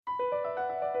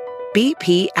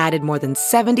BP added more than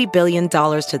 $70 billion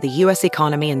to the U.S.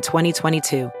 economy in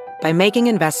 2022 by making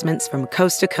investments from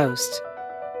coast to coast.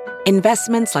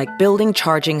 Investments like building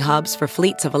charging hubs for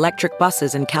fleets of electric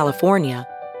buses in California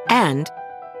and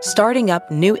starting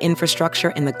up new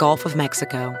infrastructure in the Gulf of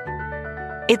Mexico.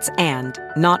 It's and,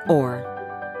 not or.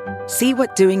 See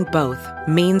what doing both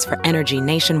means for energy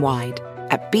nationwide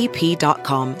at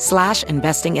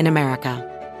bp.com/investing in America.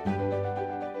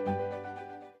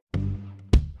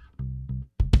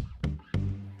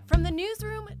 From the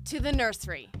newsroom to the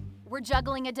nursery, we're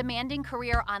juggling a demanding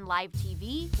career on live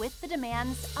TV with the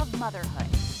demands of motherhood.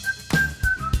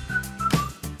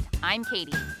 I'm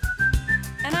Katie.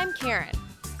 and I'm Karen.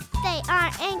 They are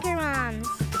AnchorMOMS.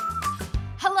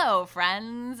 Hello,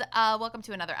 friends. Welcome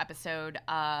to another episode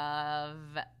of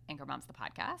AnchorMOMS, the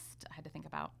podcast. I had to think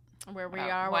about where we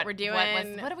are, what we're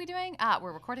doing. What are we doing?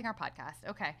 We're recording our podcast.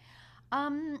 Okay.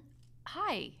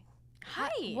 Hi.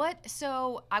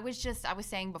 So I was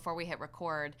saying before we hit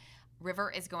record,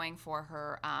 River is going for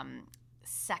her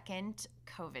second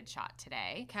COVID shot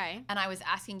today. Okay. And I was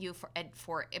asking you for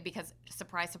because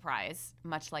surprise, surprise,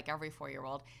 much like every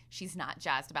 4-year-old, she's not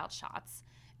jazzed about shots.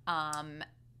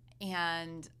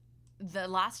 And the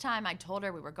last time I told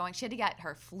her we were going, she had to get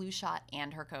her flu shot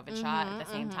and her COVID shot at the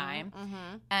same time.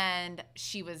 Mm-hmm. And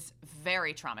she was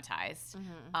very traumatized.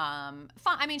 Mm-hmm.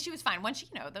 I mean, she was fine. Once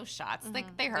those shots, they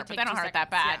hurt, but they don't hurt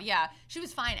that bad. Yeah. She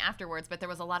was fine afterwards, but there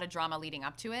was a lot of drama leading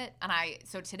up to it. And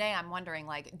so today I'm wondering,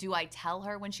 do I tell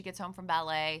her when she gets home from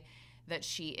ballet that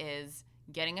she is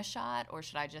getting a shot, or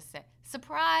should I just say,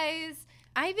 surprise?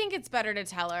 I think it's better to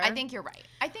tell her. I think you're right.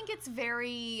 I think it's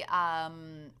very,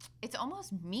 it's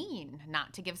almost mean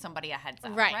not to give somebody a heads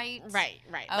up, right? Right.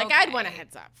 Okay. Like, I'd want a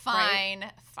heads up. Fine.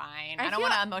 I don't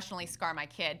want to emotionally scar my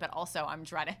kid, but also I'm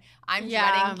dreading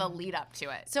the lead up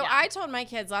to it. So I told my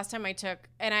kids last time I took,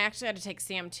 and I actually had to take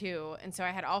Sam too, and so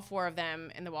I had all 4 of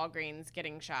them in the Walgreens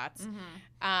getting shots.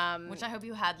 Mm-hmm. Which I hope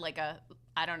you had a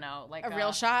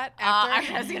real shot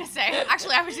after? I was going to say,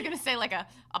 I was going to say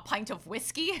a pint of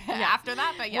whiskey after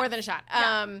that, but more than a shot.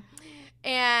 Yeah.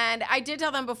 And I did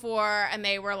tell them before, and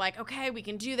they were like, okay, we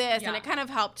can do this. Yeah. And it kind of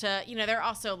helped to, they're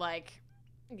also like,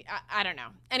 I don't know.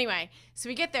 Anyway, so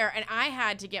we get there, and I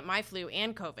had to get my flu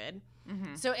and COVID.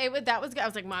 Mm-hmm. So I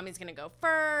was like, Mommy's going to go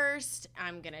first.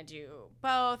 I'm going to do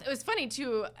both. It was funny,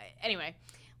 too. Anyway,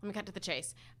 let me cut to the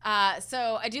chase.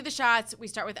 So I do the shots. We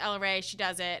start with Ella Ray. She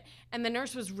does it. And the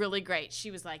nurse was really great.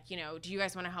 She was like, do you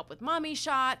guys want to help with Mommy's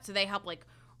shot? So they help,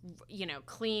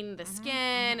 clean the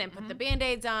skin and put the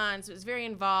Band-Aids on. So it was very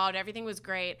involved. Everything was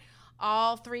great.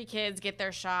 All 3 kids get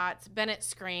their shots. Bennett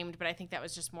screamed, but I think that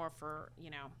was just more for,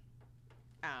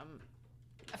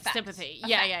 sympathy.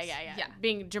 Yeah.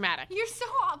 Being dramatic. You're so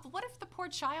off. What if the poor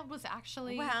child was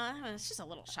actually... Well, it's just a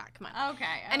little shot. Come on.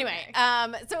 Okay. Anyway,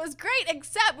 so it was great,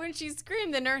 except when she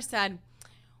screamed, the nurse said,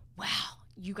 wow,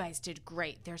 you guys did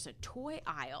great. There's a toy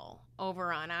aisle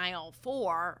over on aisle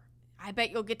 4. I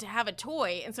bet you'll get to have a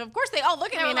toy. And so, of course, they all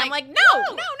look at me, and I'm like, no,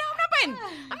 I'm not buying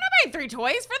 3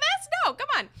 toys for this. No, come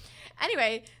on.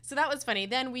 Anyway, so that was funny.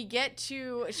 Then we get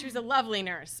to, she was a lovely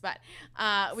nurse, but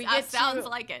sounds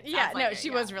like it. She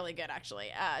was really good,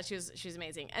 actually. She was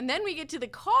amazing. And then we get to the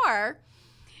car,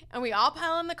 and we all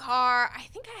pile in the car. I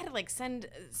think I had to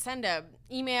send a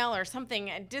email or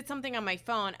something. I did something on my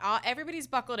phone. Everybody's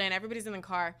buckled in. Everybody's in the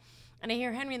car, and I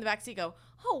hear Henry in the backseat go,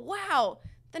 "Oh wow,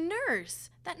 the nurse,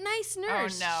 that nice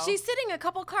nurse. Oh no, she's sitting a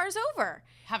couple cars over,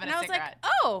 having a cigarette." I was like,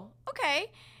 "Oh,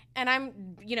 okay." And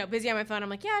I'm, busy on my phone. I'm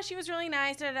like, "Yeah, she was really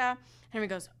nice." Da, da, da. Henry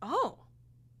goes, "Oh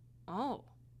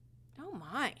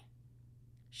my,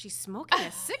 she's smoking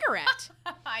a cigarette."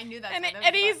 I knew that. And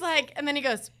he's like, and then he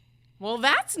goes, "Well,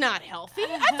 that's not healthy.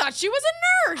 I thought she was a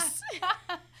nurse."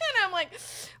 And I'm like,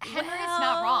 Henry's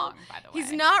not wrong, by the way.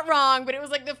 He's not wrong, but it was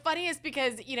the funniest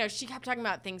because, she kept talking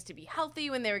about things to be healthy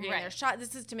when they were getting their shot.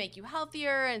 This is to make you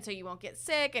healthier and so you won't get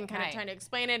sick, and kind of trying to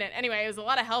explain it. And anyway, it was a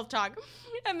lot of health talk.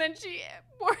 And then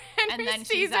poor Henry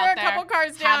sees her a couple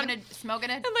cars down.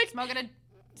 Smoking a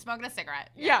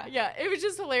cigarette. Yeah. It was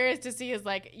just hilarious to see his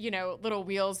little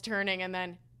wheels turning, and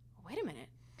then, wait a minute.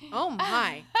 Oh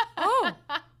my.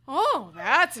 Oh,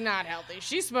 that's not healthy.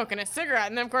 She's smoking a cigarette.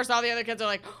 And then, of course, all the other kids are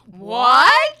like,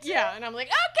 what? Yeah. And I'm like,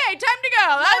 okay, time to go.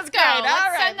 That was great.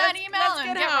 Let's send that email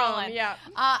and get rolling. Yeah.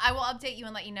 I will update you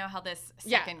and let you know how this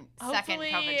second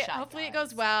COVID shot hopefully it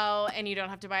goes well, and you don't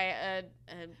have to buy a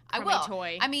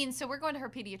toy. I mean, so we're going to her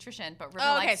pediatrician, but River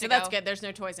likes to go. That's good. There's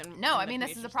no toys in. No, I mean,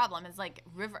 this is the problem. It's like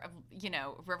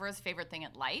River's favorite thing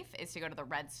in life is to go to the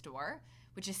Red store,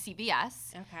 which is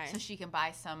CVS. Okay. So she can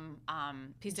buy some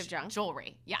piece of junk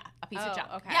jewelry. Yeah, a piece of junk.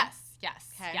 Okay.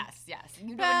 Yes.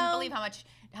 You wouldn't believe how much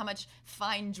how much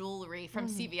fine jewelry from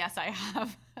CVS I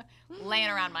have laying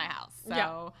around my house. So,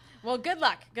 yeah. Well, good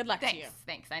luck. Good luck to you.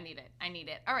 Thanks. I need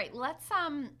it. All right, let's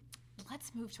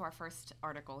move to our first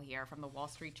article here from the Wall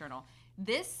Street Journal.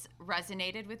 This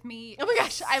resonated with me. Oh my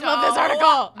gosh, I love this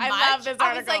article. I love this article.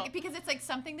 I was like, because it's like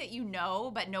something that you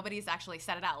know, but nobody's actually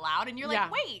said it out loud, and you're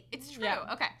like, wait, it's true.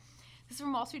 Yeah. Okay, this is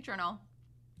from Wall Street Journal.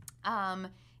 I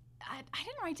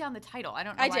didn't write down the title. I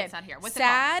don't know why it's not here. What's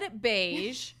Sad it called?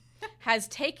 Beige has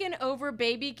taken over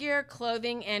baby gear,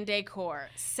 clothing, and decor.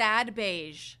 Sad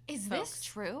beige. Is this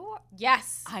true?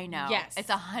 Yes. I know. Yes. It's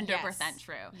 100%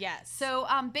 true. Yes. So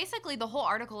basically the whole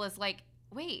article is like,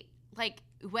 wait, like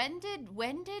when did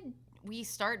we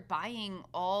start buying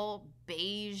all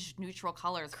beige neutral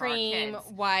colors for our kids?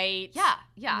 Cream, white,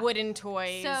 wooden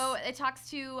toys. So it talks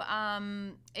to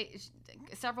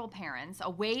several parents, a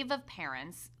wave of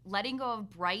parents letting go of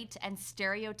bright and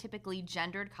stereotypically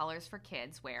gendered colors for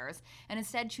kids' wears and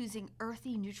instead choosing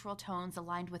earthy neutral tones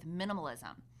aligned with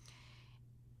minimalism.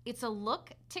 It's a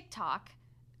look TikTok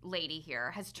lady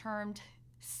here has termed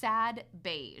sad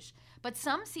beige, but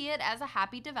some see it as a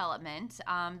happy development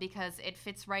because it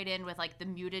fits right in with like the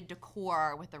muted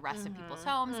decor with the rest of people's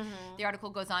homes. The article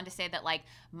goes on to say that like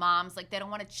moms, like they don't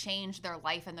want to change their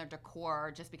life and their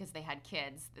decor just because they had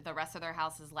kids. The rest of their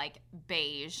house is like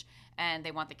beige and they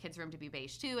want the kids' room to be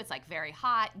beige too. It's like very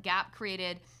hot. Gap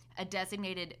created a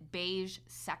designated beige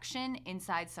section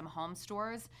inside some home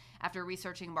stores after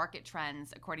researching market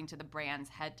trends according to the brand's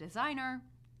head designer.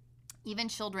 Even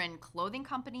children clothing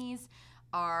companies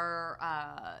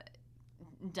are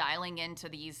dialing into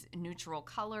these neutral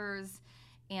colors.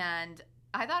 And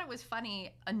I thought it was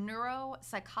funny. A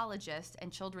neuropsychologist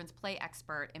and children's play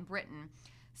expert in Britain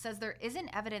says there isn't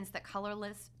evidence that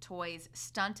colorless toys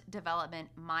stunt development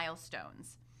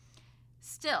milestones.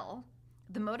 Still,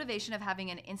 the motivation of having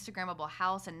an Instagrammable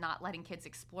house and not letting kids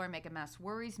explore and make a mess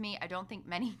worries me. I don't think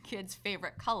many kids'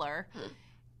 favorite color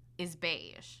is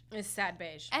beige. It's sad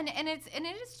beige. And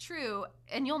it is true.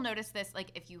 And you'll notice this, like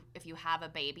if you have a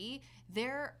baby,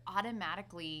 they're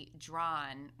automatically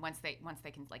drawn once they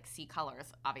can like see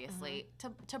colors, obviously,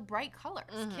 to bright colors.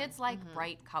 Kids like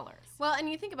bright colors. Well, and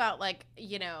you think about like,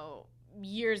 you know,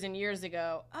 years and years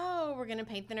ago, oh, we're gonna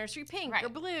paint the nursery pink or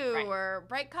blue or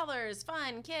bright colors,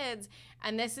 fun, kids.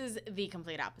 And this is the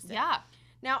complete opposite. Yeah.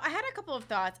 Now I had a couple of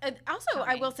thoughts. Also,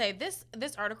 I will say this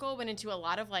article went into a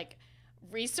lot of like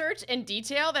research and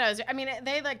detail that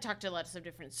they like talked to lots of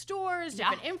different stores,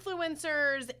 different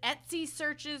influencers. Etsy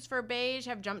searches for beige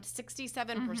have jumped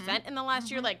 67% in the last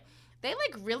year. Like they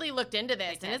like really looked into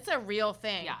this and it's a real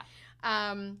thing. Yeah.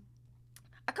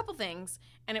 A couple things,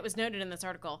 and it was noted in this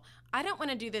article. I don't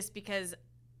want to do this because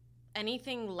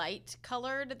anything light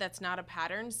colored that's not a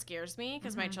pattern scares me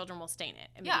because my children will stain it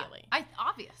immediately. Yeah,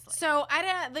 obviously. So I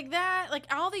don't like that. Like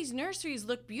all these nurseries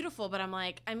look beautiful, but I'm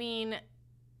like, I mean,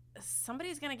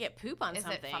 somebody's gonna get poop on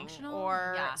something, it functional?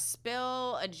 Or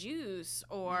spill a juice,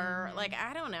 or like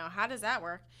I don't know. How does that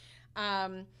work?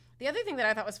 The other thing that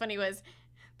I thought was funny was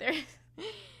there.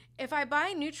 If I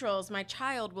buy neutrals, my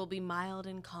child will be mild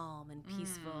and calm and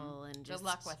peaceful and just. Good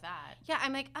luck with that. Yeah,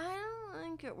 I'm like, I don't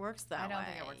think it works that way. I don't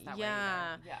think it works that way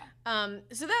either. Yeah.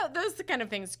 So those kind of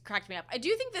things cracked me up. I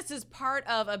do think this is part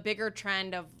of a bigger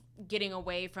trend of getting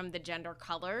away from the gender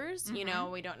colors. You know,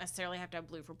 we don't necessarily have to have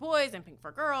blue for boys and pink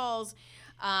for girls.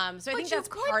 So I think that's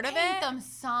part of it. Paint them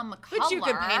some color. But you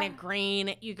could paint it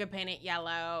green. You could paint it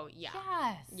yellow. Yeah.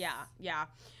 Yes. Yeah.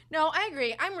 No, I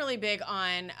agree. I'm really big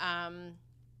on,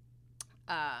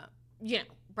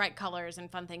 bright colors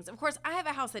and fun things. Of course, I have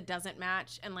a house that doesn't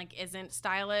match and like isn't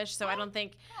stylish. So I don't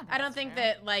think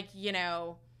that like, you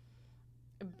know,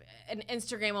 an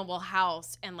Instagrammable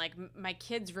house and like my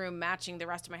kid's room matching the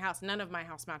rest of my house. None of my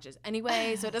house matches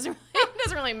anyway, so it doesn't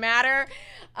really matter.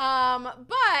 But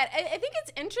I think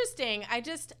it's interesting. I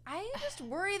just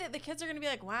worry that the kids are going to be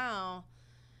like, wow.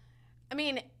 I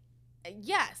mean,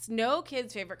 yes, no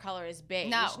kid's favorite color is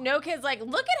beige. No kid's like,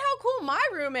 look at how cool my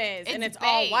room is, and it's beige.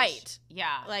 All white.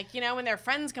 Yeah, like, you know, when their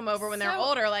friends come over when they're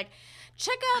older, like,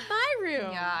 check out my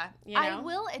room. Yeah, you know? I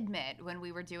will admit, when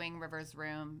we were doing River's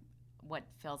room, what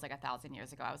feels like 1,000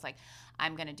 years ago, I was like,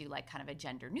 I'm gonna do like kind of a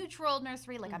gender neutral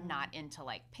nursery. Like I'm not into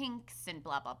like pinks and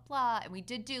blah blah blah. And we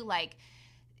did do like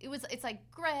it's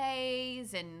like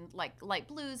grays and like light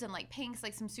blues and like pinks,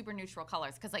 like some super neutral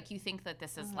colors. Because like you think that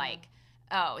this is like,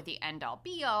 oh, the end all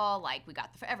be all. Like we got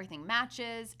everything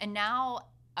matches. And now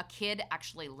a kid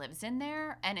actually lives in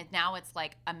there, and now it's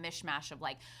like a mishmash of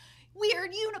like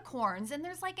weird unicorns, and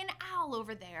there's like an owl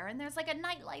over there, and there's like a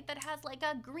nightlight that has like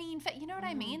a green you know what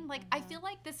I mean? Like I feel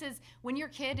like this is when your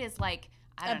kid is like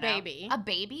I don't know. A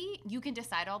baby, you can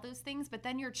decide all those things, but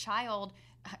then your child,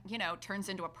 turns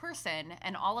into a person,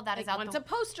 and all of that is out wants a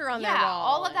poster on their Yeah, wall.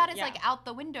 all of that is like out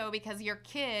the window because your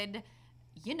kid,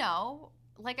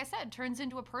 like I said, turns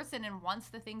into a person and wants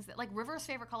the things that, like, River's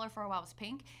favorite color for a while was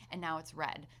pink, and now it's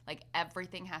red. Like,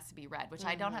 everything has to be red, which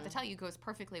I don't have to tell you goes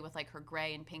perfectly with, like, her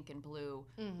gray and pink and blue,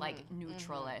 like,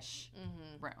 neutral-ish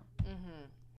room.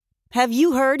 Have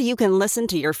you heard you can listen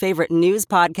to your favorite news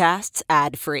podcasts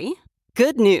ad-free?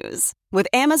 Good news. With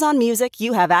Amazon Music,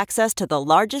 you have access to the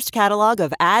largest catalog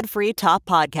of ad-free top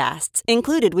podcasts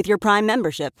included with your Prime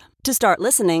membership. To start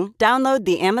listening, download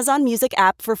the Amazon Music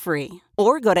app for free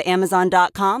or go to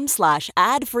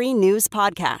amazon.com/ad-free news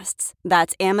podcasts.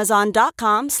 That's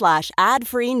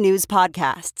amazon.com/ad-free news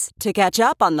podcasts to catch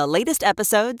up on the latest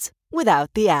episodes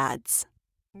without the ads.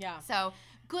 Yeah. So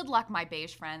good luck, my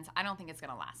beige friends. I don't think it's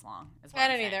going to last long. I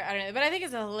don't either. But I think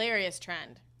it's a hilarious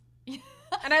trend.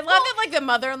 And I love that, like, the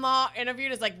mother-in-law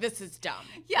interviewed is like, this is dumb.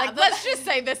 Yeah. Like, let's just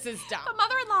say this is dumb. The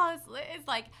mother-in-law is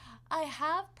like, I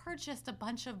have purchased a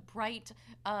bunch of bright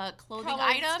clothing Colored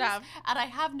items, stuff. And I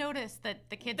have noticed that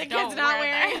the kids The don't kid's not wear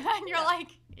wearing them. And you're like,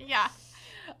 yeah.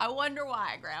 I wonder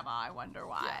why, Grandma. I wonder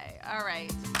why. Yeah. All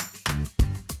right.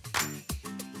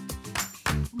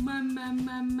 Mom's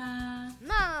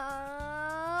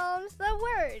the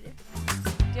word.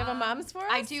 Do you have a mom's for us?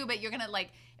 I do, but you're going to,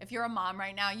 like, if you're a mom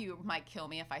right now, you might kill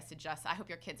me if I suggest. I hope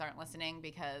your kids aren't listening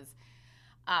because,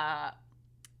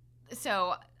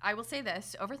 so I will say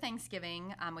this. Over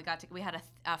Thanksgiving, we had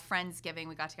a Friendsgiving.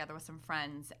 We got together with some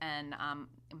friends, and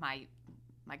my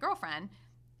girlfriend,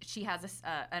 she has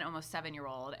an almost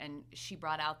 7-year-old, and she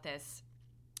brought out this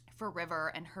for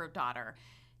River and her daughter,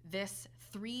 this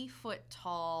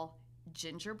 3-foot-tall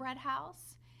gingerbread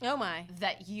house. Oh my.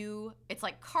 It's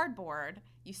like cardboard.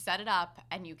 You set it up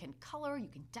and you can color, you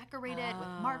can decorate it with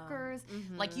markers.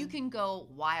 Like, you can go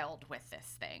wild with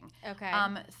this thing. Okay.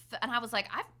 And I was like,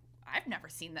 I've never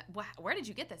seen that. Where did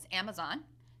you get this? Amazon,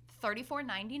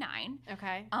 $34.99.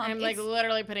 Okay. I'm like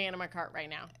literally putting it in my cart right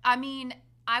now. I mean,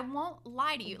 I won't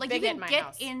lie to you. Like, you can get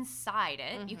house. Inside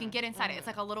it. You can get inside it. It's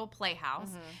like a little playhouse.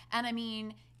 And I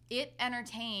mean, it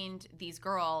entertained these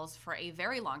girls for a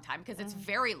very long time because it's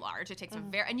very large. It takes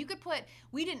and you could put,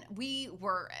 we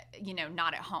were,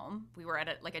 not at home. We were at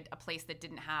a place that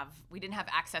we didn't have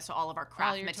access to all of our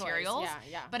craft materials. Toys.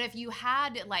 Yeah. But if you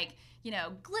had, like,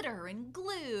 glitter and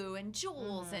glue and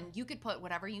jewels, and you could put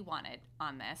whatever you wanted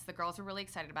on this. The girls were really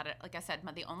excited about it. Like I said,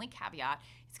 the only caveat,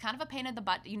 it's kind of a pain in the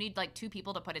butt. You need, like, 2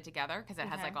 people to put it together because it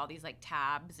has, like, all these, like,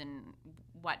 tabs and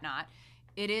whatnot.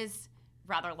 It is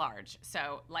rather large.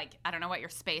 So, like, I don't know what your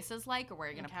space is like or where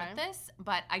you're going to put this,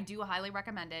 but I do highly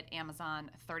recommend it.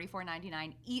 Amazon,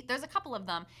 $34.99. There's a couple of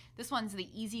them. This one's the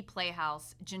Easy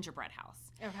Playhouse Gingerbread House.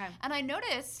 Okay. And I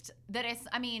noticed that if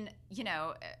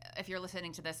you're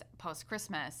listening to this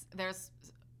post-Christmas, there's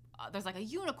like a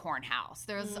unicorn house.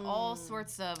 There's all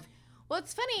sorts of Well,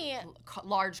 it's funny.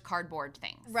 Large cardboard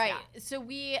things. Right. Yeah. So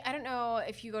I don't know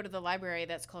if you go to the library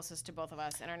that's closest to both of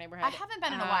us in our neighborhood. I haven't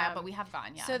been in a while, but we have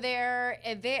gone, yeah. So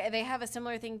they have a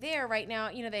similar thing there right now.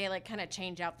 They like kind of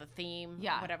change out the theme,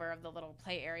 whatever, of the little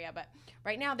play area. But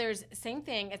right now there's same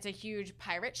thing. It's a huge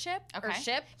pirate ship or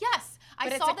ship. Yes.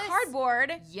 But it's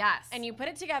cardboard. Yes. And you put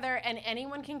it together and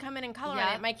anyone can come in and color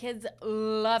on it. My kids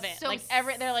love it. So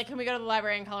they're like, can we go to the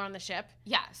library and color on the ship?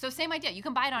 Yeah. So same idea. You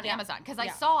can buy it on Amazon. Because I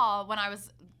saw when I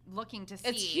was looking to see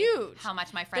it's huge. How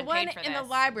much my friend paid for this. The one in the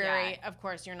library, of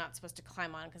course, you're not supposed to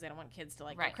climb on because they don't want kids to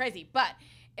go crazy. But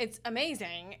it's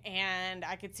amazing, and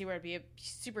I could see where it'd be a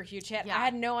super huge hit. Yeah. I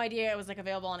had no idea it was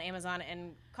available on Amazon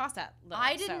and cost that little.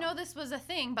 I didn't know this was a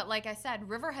thing, but like I said,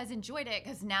 River has enjoyed it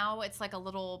because now it's like a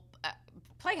little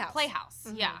playhouse.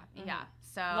 Mm-hmm. Yeah. Mm-hmm. Yeah.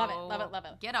 So love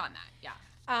it. Get on that. Yeah.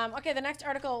 Okay, the next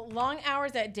article, long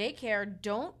hours at daycare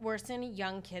don't worsen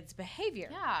young kids' behavior.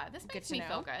 Yeah, this makes me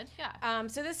feel good. Yeah.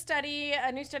 So this study, a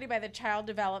new study by the Child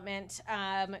Development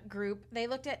Group, they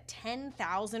looked at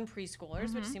 10,000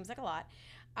 preschoolers, which seems like a lot.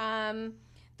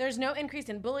 There's no increase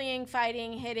in bullying,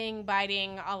 fighting, hitting,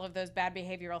 biting, all of those bad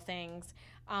behavioral things.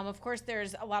 Of course,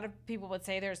 there's a lot of people would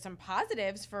say there's some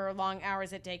positives for long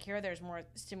hours at daycare. There's more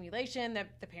stimulation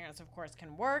that the parents, of course,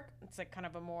 can work. It's like kind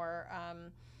of a more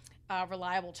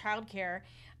reliable childcare.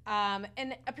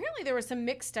 And apparently there were some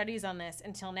mixed studies on this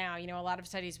until now. A lot of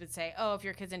studies would say, if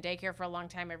your kid's in daycare for a long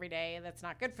time every day, that's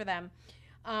not good for them.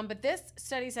 But this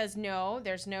study says no,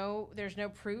 there's no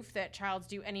proof that childs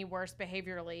do any worse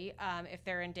behaviorally if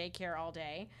they're in daycare all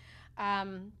day.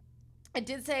 It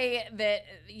did say that,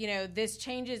 this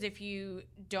changes if you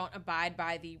don't abide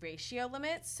by the ratio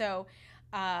limits. So,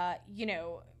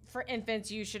 for infants,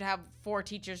 you should have 4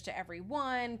 teachers to every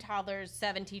one, toddlers,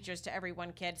 7 teachers to every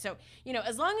one kid. So,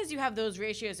 as long as you have those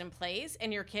ratios in place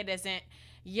and your kid isn't,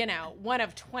 one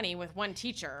of 20 with one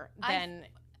teacher, then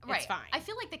it's fine. I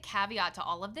feel like the caveat to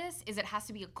all of this is it has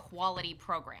to be a quality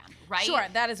program, right? Sure,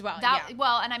 that as well.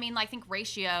 Well, and I mean, I think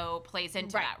ratio plays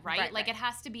into that, right? Like it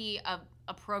has to be a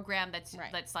program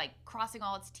that's like crossing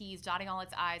all its T's, dotting all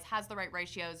its I's, has the right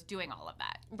ratios, doing all of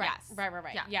that. Right. Yes.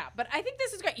 Right. Yeah. But I think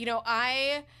this is great.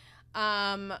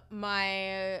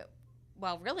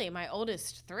 My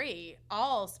oldest 3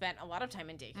 all spent a lot of time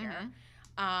in daycare.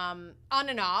 On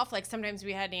and off. Like sometimes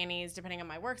we had nannies depending on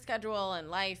my work schedule and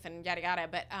life and yada yada.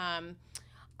 But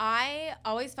I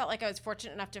always felt like I was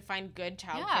fortunate enough to find good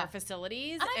childcare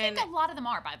facilities. And I think a lot of them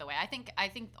are, by the way. I think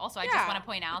also I just want to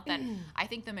point out that I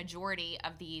think the majority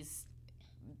of these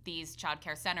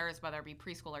childcare centers, whether it be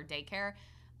preschool or daycare,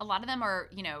 a lot of them are,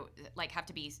 have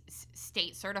to be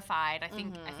state certified. I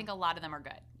think a lot of them are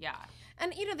good. Yeah.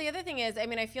 And, the other thing is,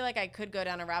 I feel like I could go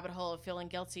down a rabbit hole of feeling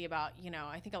guilty about,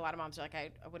 I think a lot of moms are like,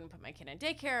 I wouldn't put my kid in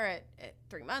daycare at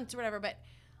 3 months or whatever. But,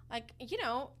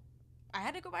 I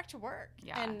had to go back to work.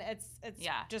 Yeah. And it's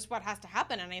just what has to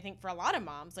happen. And I think for a lot of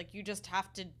moms, like, you just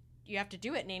have to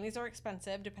do it. Nannies are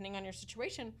expensive depending on your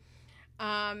situation.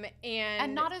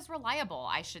 And not as reliable,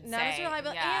 I should say. Not as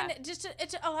reliable. Yeah. And just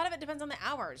a lot of it depends on the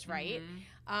hours, right?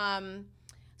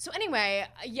 So anyway,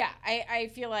 I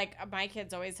feel like my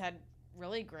kids always had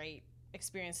really great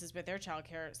experiences with their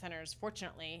childcare centers,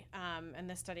 fortunately. And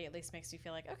this study at least makes me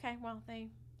feel like, okay, well, they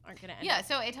aren't going to end up.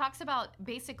 So it talks about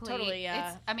basically, totally,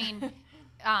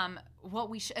 what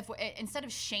we should, instead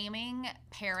of shaming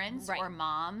parents or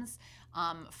moms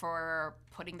for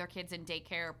putting their kids in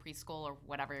daycare, preschool, or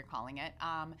whatever you're calling it,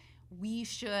 we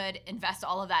should invest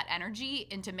all of that energy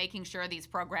into making sure these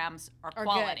programs are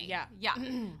quality. Good. Yeah.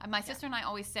 My sister and I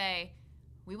always say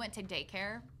we went to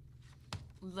daycare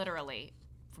literally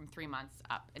from 3 months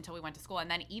up until we went to school. And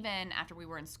then even after we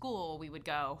were in school, we would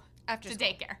go to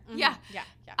daycare. Mm-hmm. Yeah.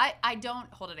 I don't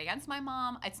hold it against my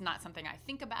mom. It's not something I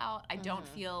think about. I don't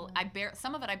feel,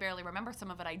 some of it I barely remember. Some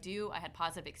of it I do. I had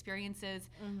positive experiences.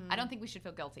 I don't think we should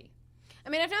feel guilty.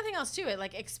 If nothing else too, it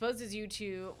like exposes you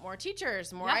to more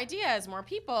teachers, more ideas, more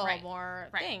people, more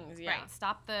things. Yeah. Right.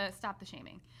 Stop the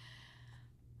shaming.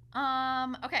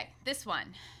 Okay. This one,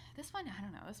 I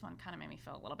don't know. This one kind of made me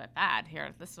feel a little bit bad here.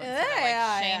 This one sort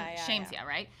of shames you,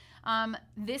 right?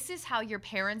 This is how your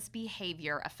parents'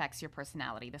 behavior affects your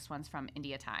personality. This one's from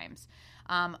India Times.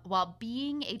 While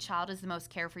being a child is the most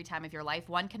carefree time of your life,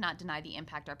 one cannot deny the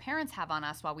impact our parents have on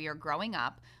us while we are growing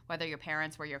up. Whether your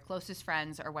parents were your closest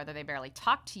friends or whether they barely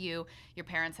talk to you, your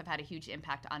parents have had a huge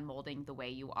impact on molding the way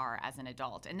you are as an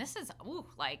adult. And this is,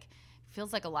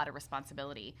 feels like a lot of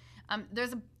responsibility.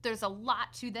 There's a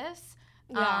lot to this.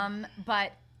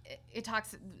 But it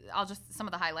talks, some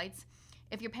of the highlights.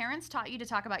 If your parents taught you to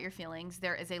talk about your feelings,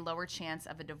 there is a lower chance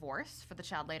of a divorce for the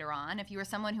child later on. If you are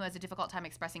someone who has a difficult time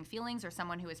expressing feelings or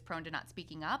someone who is prone to not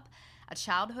speaking up, a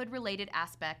childhood-related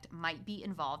aspect might be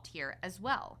involved here as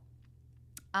well.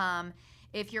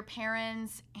 If your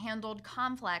parents handled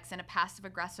conflicts in a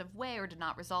passive-aggressive way or did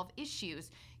not resolve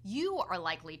issues, you are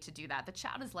likely to do that. The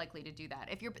child is likely to do that.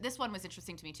 This one was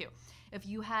interesting to me too. If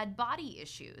you had body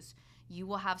issues, you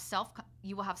will have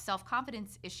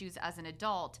self-confidence issues as an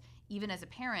adult. Even as a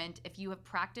parent, if you have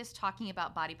practiced talking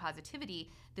about body positivity,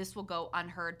 this will go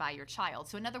unheard by your child.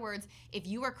 So in other words, if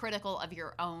you are critical of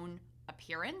your own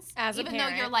appearance, even though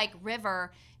you're like,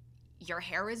 River, your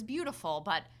hair is beautiful,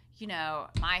 but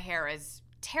my hair is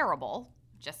terrible,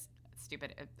 just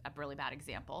stupid, a really bad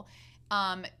example.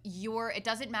 It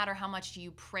doesn't matter how much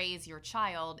you praise your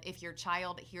child. If your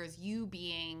child hears you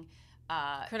being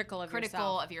critical of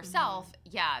yourself,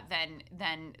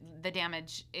 then the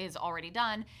damage is already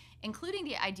done, including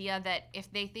the idea that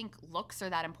if they think looks are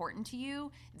that important to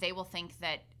you, they will think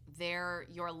that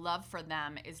your love for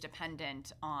them is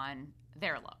dependent on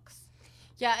their looks.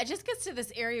 Yeah, it just gets to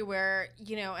this area where,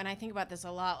 and I think about this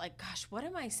a lot, like, gosh, what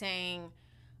am I saying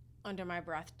under my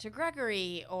breath to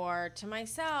Gregory or to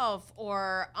myself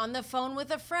or on the phone with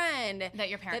a friend that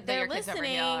your parents, that they're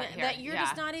listening, that you're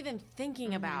just not even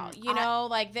thinking about,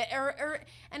 like that,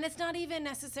 and it's not even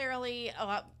necessarily, a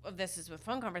lot of this is with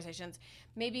phone conversations.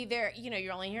 Maybe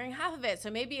you're only hearing half of it.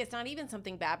 So maybe it's not even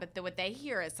something bad, but what they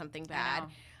hear is something bad.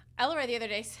 Ellery the other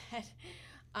day said,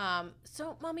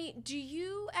 so mommy, do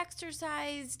you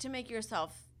exercise to make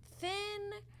yourself thin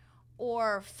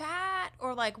or fat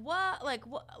or like what,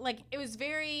 it was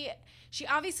very, she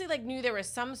obviously like knew there was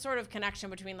some sort of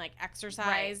connection between like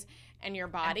exercise and your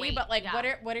body, weight, but like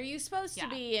what are you supposed to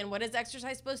be, and what is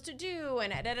exercise supposed to do,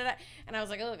 and and I was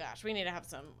like, oh gosh, I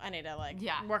need to like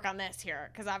work on this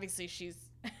here, because obviously she's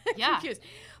confused.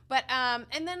 But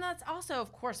and then that's also,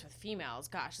 of course, with females,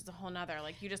 gosh, it's a whole nother,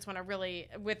 like, you just want to really,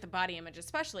 with the body image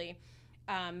especially,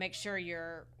 make sure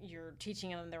you're teaching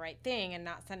them the right thing and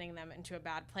not sending them into a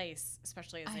bad place,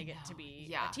 especially as they get to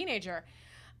be a teenager.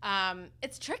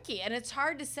 It's tricky, and it's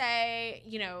hard to say,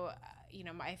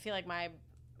 I feel like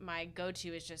my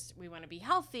go-to is just, we want to be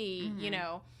healthy,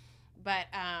 but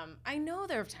I know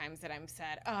there are times that I'm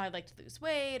said, oh, I'd like to lose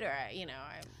weight, or,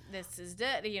 this is,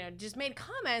 just made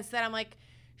comments that I'm like,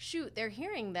 shoot, they're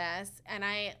hearing this, and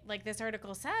I, like, this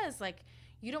article says, like,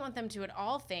 you don't want them to at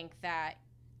all think that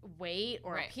weight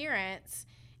or appearance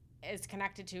is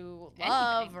connected to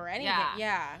love or anything.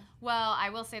 Yeah. Well, I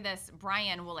will say this,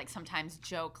 Brian will like sometimes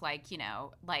joke, like,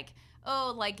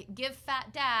 oh, like, give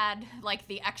fat dad like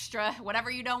the extra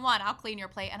whatever you don't want, I'll clean your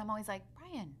plate. And I'm always like,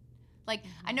 Brian, like,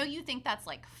 I know you think that's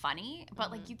like funny, but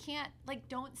like, you can't, like,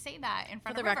 don't say that in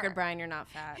front of River. For the record, Brian, you're not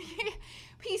fat.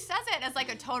 He says it as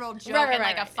like a total joke and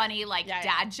like a funny like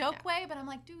dad joke way, but I'm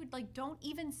like, dude, like, don't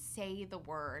even say the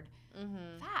word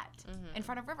fat in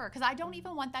front of River, because I don't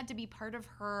even want that to be part of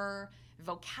her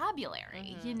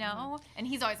vocabulary, And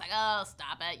he's always like, oh,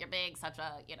 stop it, you're being such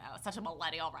a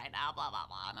millennial right now, blah blah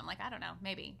blah. And I'm like, I don't know,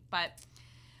 maybe, but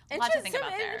a lot to think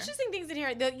about there. Interesting things in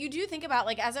here that you do think about.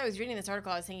 Like, as I was reading this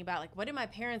article, I was thinking about, like, what did my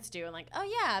parents do? And like, oh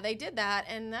yeah, they did that,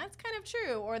 and that's kind of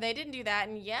true. Or they didn't do that,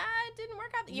 and it didn't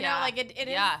work out. You know, like it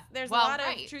is. There's a lot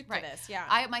of truth to this.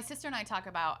 Yeah. My sister and I talk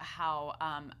about how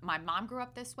my mom grew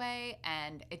up this way,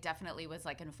 and it definitely was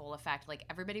like in full effect. Like,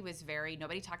 everybody was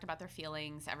nobody talked about their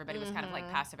feelings. Everybody was kind of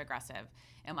like passive aggressive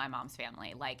in my mom's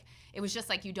family. Like, it was just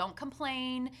like, you don't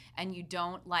complain, and you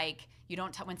don't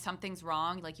when something's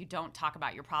wrong, like, you don't talk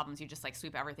about your problems. You just like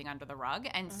sweep everything under the rug.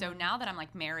 And so now that I'm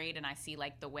like married, and I see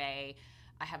like the way,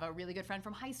 I have a really good friend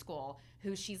from high school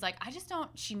who she's like, I just don't,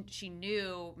 she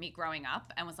knew me growing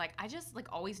up and was like, I just like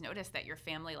always noticed that your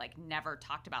family like never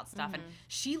talked about stuff. And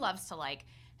she loves to like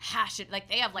hash it. Like,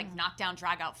 they have like knockdown,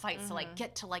 drag out fights to like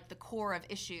get to like the core of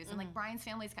issues. And like Brian's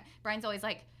Brian's always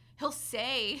like, he'll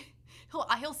say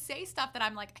stuff that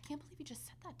I'm like, I can't believe you just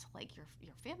said that to like your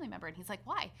family member. And he's like,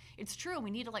 why? It's true. We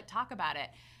need to like talk about it.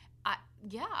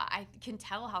 I can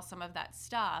tell how some of that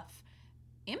stuff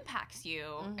impacts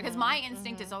you, because my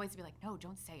instinct is always to be like, no,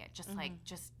 don't say it. Just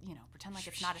pretend like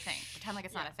it's not a thing. Pretend like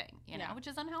it's not a thing, which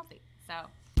is unhealthy. So,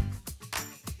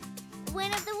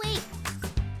 Win of the week.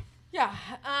 Yeah.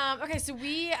 Okay, so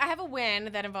I have a win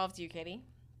that involves you, Katie.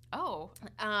 Oh.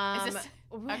 Is this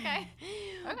okay?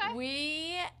 Okay.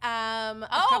 We a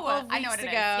couple of weeks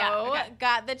ago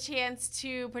got the chance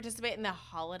to participate in the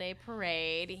holiday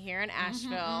parade here in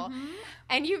Asheville,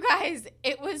 and you guys,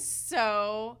 it was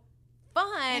so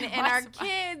fun, and our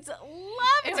kids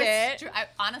loved it.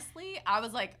 Honestly, I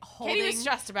was like holding. Katie was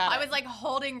stressed about it. I was like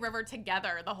holding River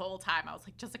together the whole time. I was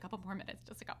like, just a couple more minutes.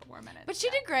 But she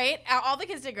did great. All the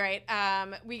kids did great.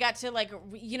 We got to like,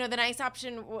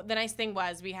 the nice thing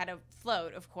was we had a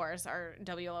float, of course, our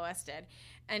WLOS did.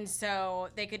 And so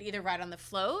they could either ride on the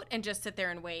float and just sit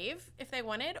there and wave if they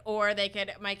wanted, or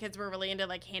my kids were really into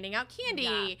like handing out candy.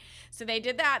 Yeah. So they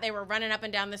did that. They were running up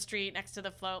and down the street next to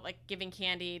the float, like giving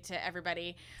candy to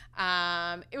everybody.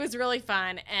 It was really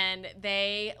fun, and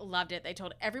they loved it. They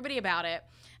told everybody about it.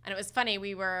 And it was funny.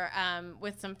 We were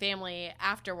with some family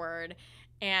afterward,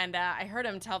 and I heard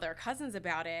them tell their cousins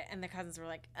about it, and the cousins were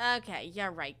like, okay, yeah,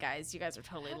 right, guys. You guys are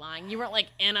totally lying. You weren't, like,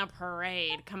 in a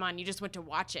parade. Come on, you just went to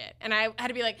watch it. And I had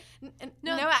to be like,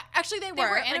 no, actually they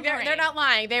were. In a parade. They're not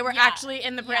lying. They were actually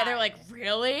in the parade. Yeah. They were like,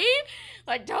 really?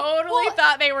 Like, totally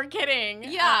thought they were kidding.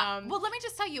 Yeah. Well, let me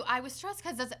just tell you, I was stressed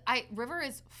because River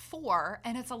is 4,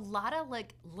 and it's a lot of,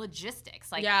 like,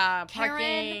 logistics. Like, Karen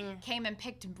parking. Came and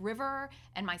picked River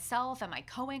and myself and my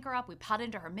co-anchor up. We piled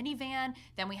into her minivan.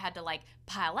 Then we had to, like,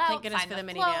 pile out, find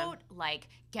the float, like,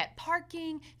 get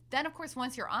parking. Then, of course,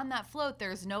 once you're on that float,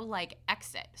 there's no, like,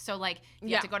 exit. So, like,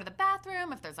 you have to go to the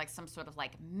bathroom. If there's, like, some sort of,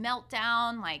 like,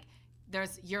 meltdown, like,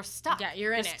 you're stuck. Yeah,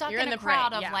 you're stuck in in the a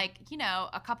crowd parade, of, like,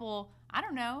 a couple, I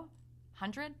don't know,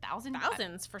 100,000?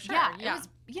 Thousands, for sure. Yeah, it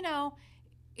was,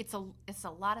 it's a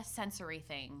lot of sensory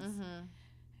things.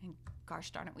 And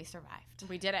gosh darn it, we survived.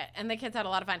 We did it. And the kids had a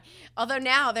lot of fun. Although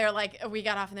now they're like, we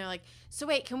got off and they're like, so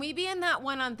wait, can we be in that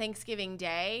one on Thanksgiving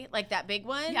Day? Like that big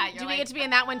one? Yeah, do we get to be in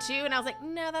that one too? And I was like,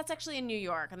 no, that's actually in New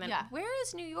York. And then, where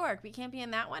is New York? We can't be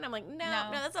in that one? I'm like, no,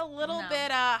 that's a little bit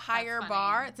at a higher funny.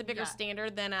 bar. It's a bigger Yeah.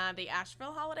 standard than the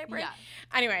Asheville Holiday Parade.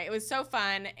 Yeah. Anyway, it was so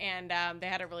fun, and they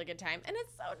had a really good time. And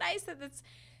it's so nice that it's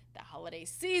the holiday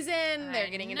season. They're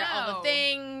getting into all the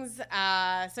things.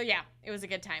 So, yeah, it was a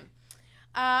good time.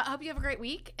 I hope you have a great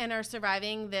week and are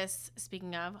surviving this,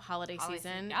 speaking of holiday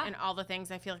season and all the things.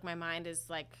 I feel like my mind is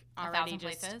like already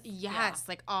just, yes,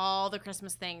 like all the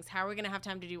Christmas things. How are we going to have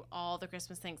time to do all the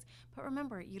Christmas things? But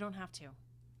remember, you don't have to.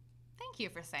 Thank you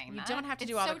for saying that. You don't have to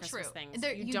do all the Christmas things.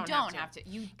 You don't have to.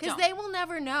 Because they will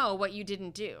never know what you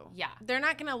didn't do. Yeah. They're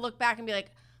not going to look back and be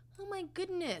like, oh my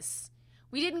goodness.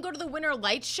 We didn't go to the Winter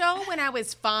Lights show when I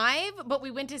was 5, but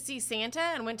we went to see Santa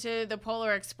and went to the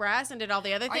Polar Express and did all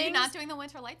the other things. Are you not doing the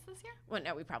Winter Lights this year? Well,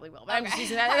 no, we probably will. But I'm just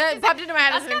using that. That popped into my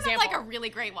head as an example. That's kind of like a really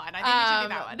great one. I think you should do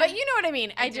that one. But you know what I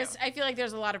mean. I feel like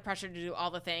there's a lot of pressure to do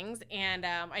all the things. And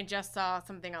I just saw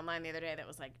something online the other day that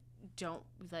was like, don't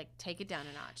take it down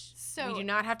a notch. So you do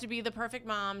not have to be the perfect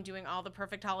mom doing all the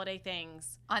perfect holiday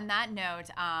things. On that note,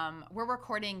 we're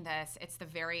recording this. It's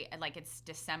it's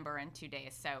December in 2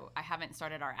 days. So I haven't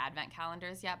started our Advent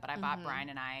calendars yet, but I bought Brian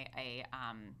and I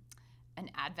an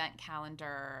Advent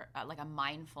calendar, like a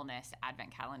mindfulness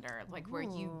Advent calendar, where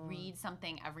you read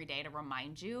something every day to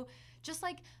remind you, just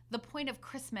like the point of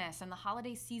Christmas and the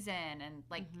holiday season, and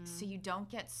so you don't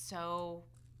get so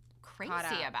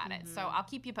crazy about it. So I'll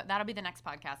keep you. That'll be the next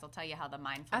podcast. I'll tell you how the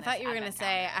mindfulness. I thought you were going to say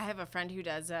calendar. I have a friend who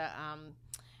does a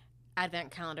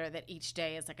Advent calendar that each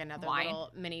day is like another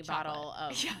little mini bottle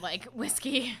of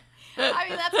whiskey. I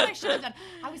mean, that's what I should have done.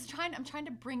 I'm trying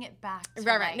to bring it back. To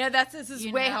right. No, this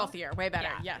is way healthier, way better.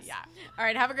 Yeah, yes. Yeah. All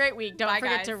right. Have a great week. Don't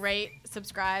forget guys. to rate,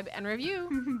 subscribe, and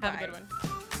review. Have a good one.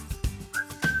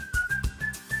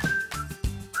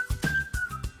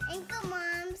 Anchor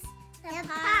Moms, the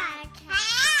podcast.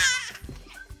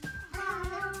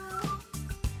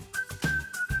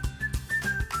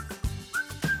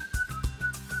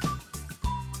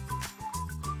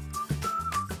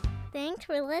 Thanks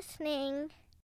for listening.